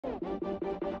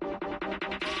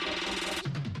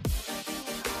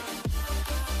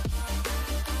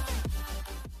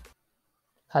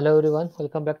Hello everyone,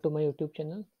 welcome back to my YouTube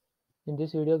channel. In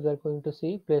this video, we are going to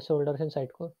see placeholders in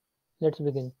Sitecore. Let's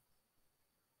begin.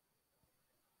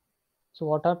 So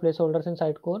what are placeholders in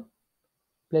Sitecore?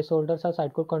 Placeholders are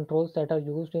Sitecore controls that are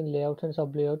used in layouts and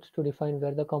sublayouts to define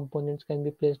where the components can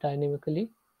be placed dynamically.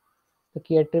 The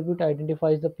key attribute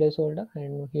identifies the placeholder,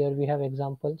 and here we have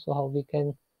examples so how we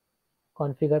can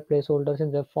configure placeholders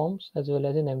in web forms as well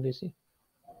as in MVC.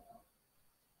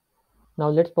 Now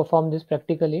let's perform this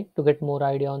practically to get more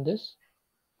idea on this.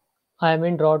 I am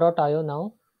in draw.io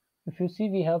now. If you see,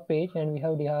 we have page and we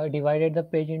have divided the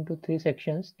page into three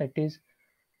sections, that is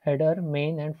header,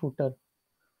 main and footer.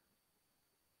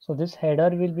 So this header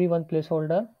will be one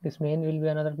placeholder, this main will be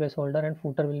another placeholder, and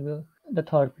footer will be the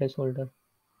third placeholder.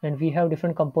 And we have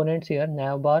different components here: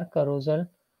 navbar, carousel,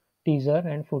 teaser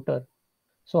and footer.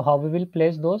 So how we will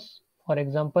place those? For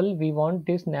example, we want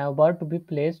this navbar to be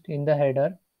placed in the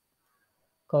header,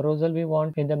 carousel we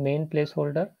want in the main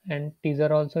placeholder, and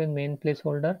teaser also in main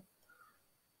placeholder.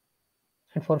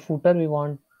 And for footer, we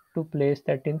want to place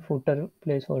that in footer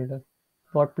placeholder.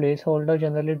 What placeholder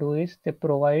generally do is they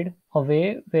provide a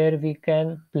way where we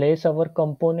can place our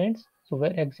components. So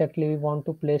where exactly we want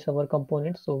to place our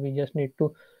components. So we just need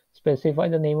to specify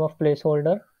the name of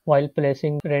placeholder while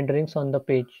placing renderings on the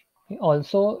page.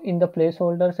 Also in the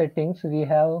placeholder settings, we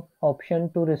have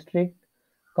option to restrict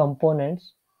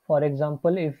components. For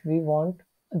example, if we want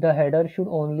the header should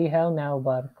only have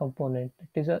navbar component,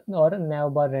 it is a or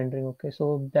navbar rendering. Okay,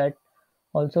 so that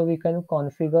also we can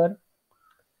configure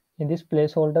in this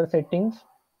placeholder settings,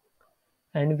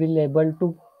 and we'll able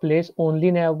to place only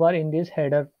navbar in this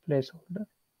header placeholder.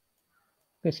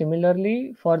 Okay,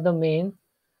 similarly for the main,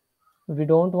 we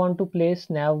don't want to place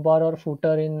navbar or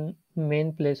footer in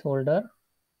main placeholder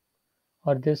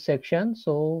or this section,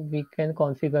 so we can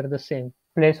configure the same.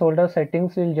 Placeholder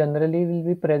settings will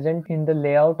be present in the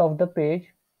layout of the page.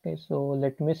 Okay, so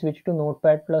let me switch to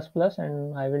Notepad++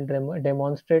 and I will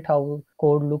demonstrate how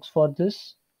code looks for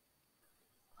this.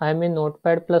 I am in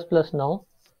Notepad++ now.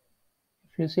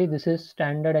 If you see, this is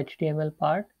standard HTML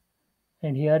part,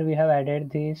 and here we have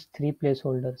added these three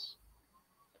placeholders: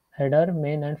 header,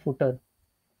 main and footer.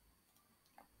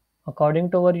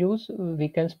 According to our use, we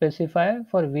can specify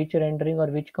for which rendering or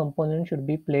which component should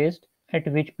be placed at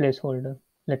which placeholder.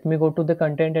 Let me go to the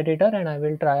content editor and I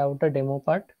will try out the demo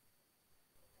part.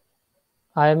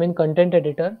 I am in content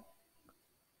editor.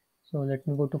 So let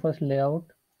me go to first layout,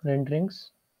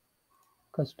 renderings,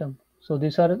 custom. So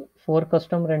these are four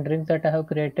custom renderings that I have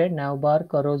created: navbar,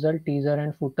 carousel, teaser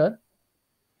and footer.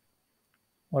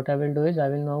 What I will do is I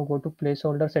will now go to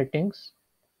placeholder settings.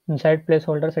 Inside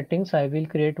placeholder settings, I will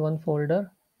create one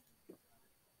folder,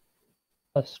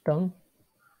 custom.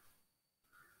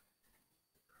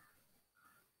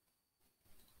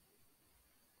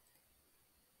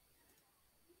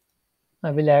 I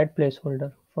will add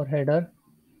placeholder for header,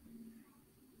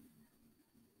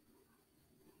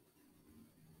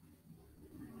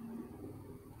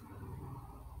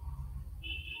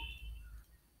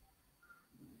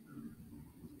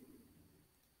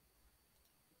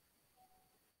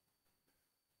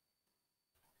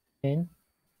 main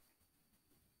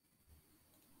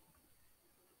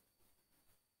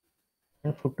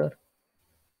and footer.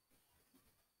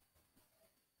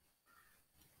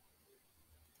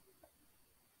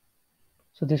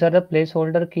 So these are the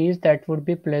placeholder keys that would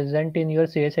be present in your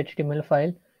CS HTML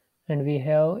file, and we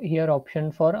have here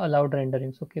option for allowed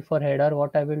renderings. Okay, for header,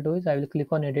 what I will do is I will click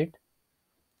on edit,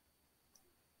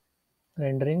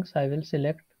 renderings, I will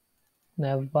select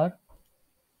navbar,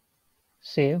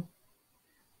 save.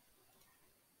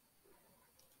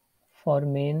 For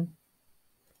main,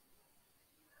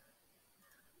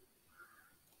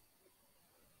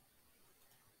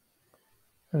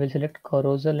 I will select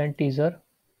carousel and teaser,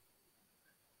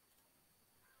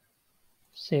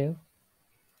 save.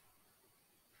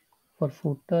 For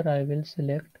footer, I will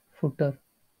select footer,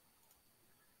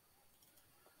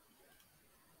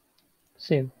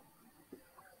 save.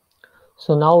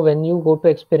 So now when you go to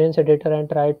experience editor and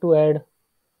try to add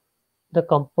the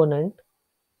component,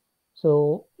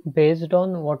 so based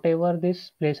on whatever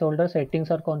this placeholder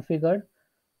settings are configured,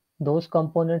 those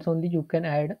components only you can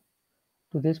add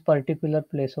to this particular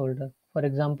placeholder. For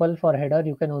example, for header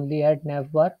you can only add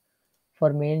navbar,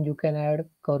 for main you can add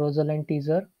carousel and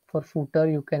teaser, for footer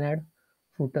you can add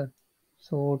footer.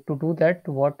 So to do that,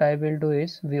 what I will do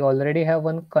is, we already have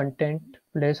one content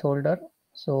placeholder,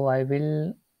 so I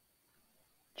will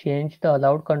change the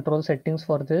allowed control settings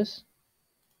for this.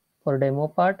 For demo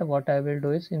part, what I will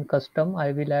do is, in custom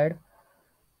I will add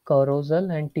carousel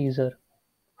and teaser.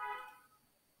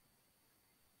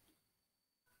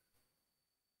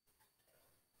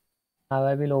 Now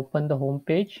I will open the home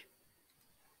page.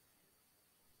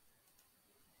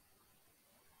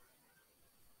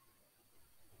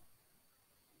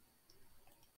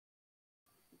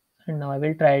 And now I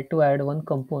will try to add one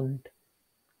component.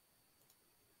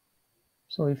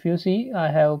 So if you see, I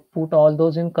have put all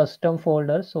those in custom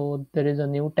folder. So there is a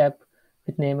new tab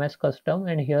with name as custom,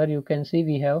 and here you can see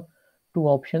we have two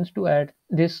options to add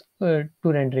this two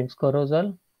renderings,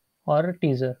 carousel or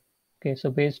teaser. Okay,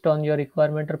 so based on your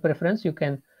requirement or preference, you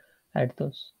can add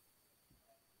those.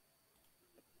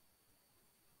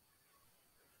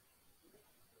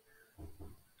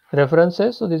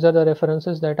 References, so these are the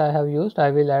references that I have used.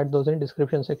 I will add those in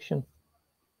description section.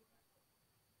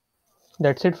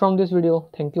 That's it from this video.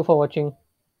 Thank you for watching.